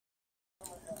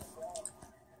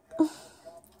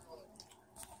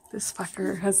This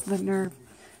fucker has the nerve.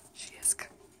 She is.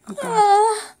 Oh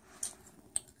god.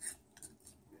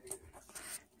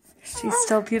 She's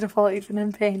still beautiful, even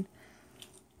in pain.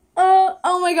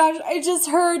 Oh my gosh, I just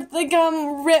heard the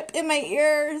gum rip in my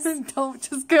ears. Don't,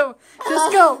 just go.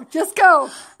 Just go. Just go.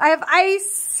 I have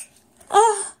ice.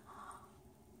 I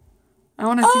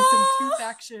want to see some tooth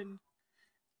action.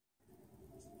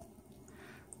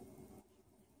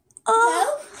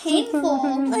 So painful.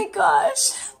 Oh my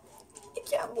gosh. I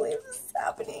can't believe this is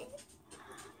happening.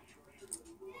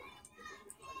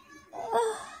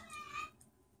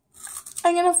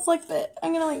 I'm gonna flip it.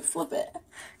 I'm gonna like flip it.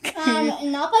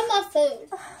 Not by my food.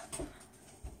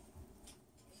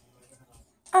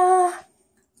 Oh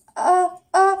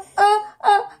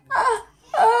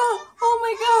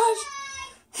my gosh.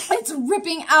 It's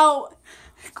ripping out.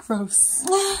 Gross.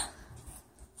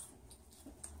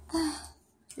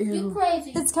 You're Ew.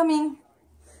 crazy. It's coming.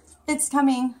 It's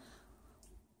coming.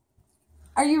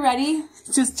 Are you ready?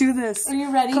 Just do this. Are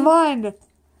you ready? Come on.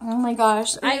 Oh my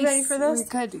gosh. Are you ready for this? We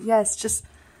could. Yes, just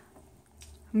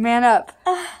man up.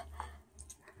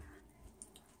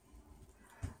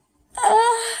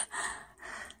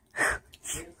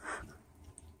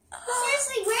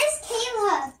 Seriously, where's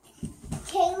Kayla?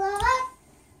 Kayla?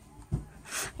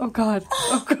 Oh god.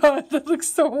 Oh god. That looks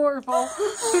so horrible.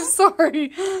 I'm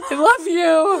sorry. I love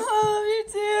you. Oh, me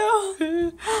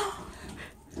too.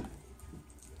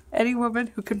 Any woman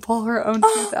who can pull her own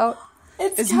tooth out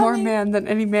It's is coming. more man than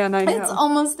any man I know. It's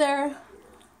almost there.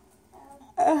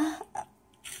 Oh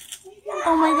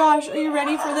my gosh. Are you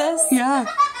ready for this? Yeah.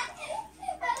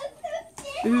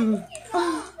 Ooh.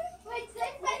 Oh.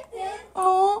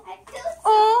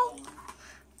 Oh.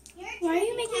 Why are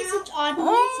you making such odd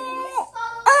noises?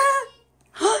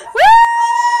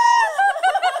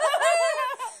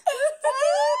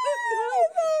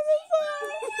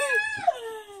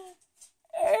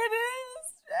 It is,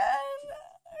 Jen.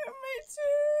 My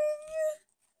tooth.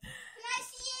 Can I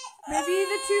see it? Maybe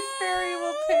the tooth fairy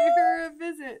will pay her a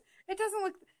visit. It doesn't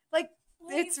look like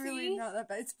it's see? really not that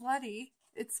bad. It's bloody.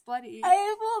 It's bloody.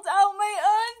 I pulled out my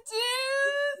own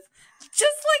tooth.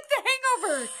 Just like the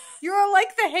hangover. You're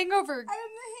like the hangover.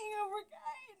 I'm the hangover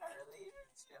guy in our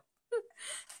relationship.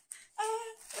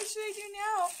 What should I do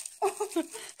now?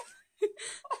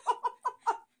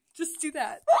 Just do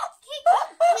that.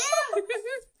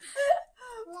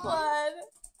 Blood.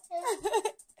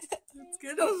 That's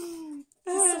good.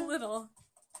 Just a little.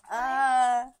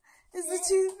 Is the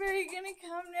tooth fairy gonna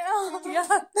come now? Yeah.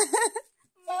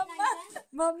 Mama.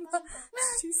 Mama.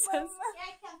 She says.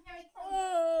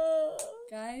 Oh.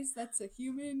 Guys, that's a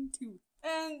human tooth.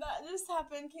 And that just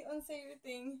happened. Caitlin, say your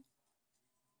thing.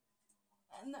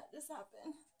 And that just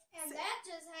happened. And that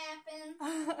just happened.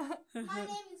 My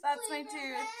name is That's my Cleveland,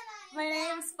 tooth. and My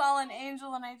name's Fallen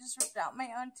Angel, and I just ripped out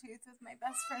my own tooth with my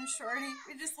best friend Shorty.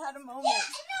 We just had a moment.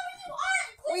 I know where you are.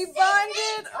 We Please say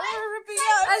bonded your name. over ripping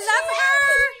out. I love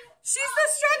her. She's the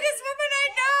strongest woman I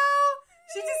know.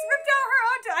 She just ripped out her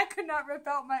own tooth. I could not rip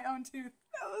out my own tooth.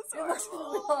 That was It looks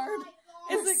horrible. really hard.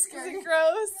 Is it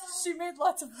gross? She made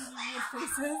lots of really weird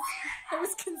faces. I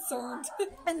was concerned.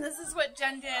 And this is what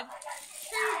Jen did.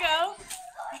 Here you go.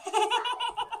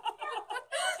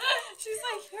 She's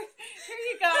like, here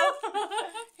you go.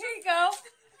 Here you go.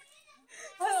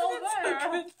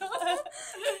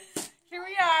 Here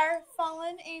we are,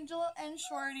 Fallen Angel and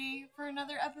Shorty, for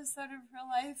another episode of Real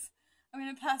Life. I'm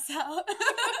gonna pass out.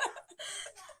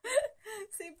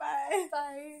 Say bye.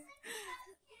 Bye.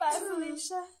 Bye,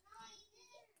 Felicia.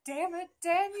 Damn it,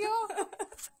 Daniel.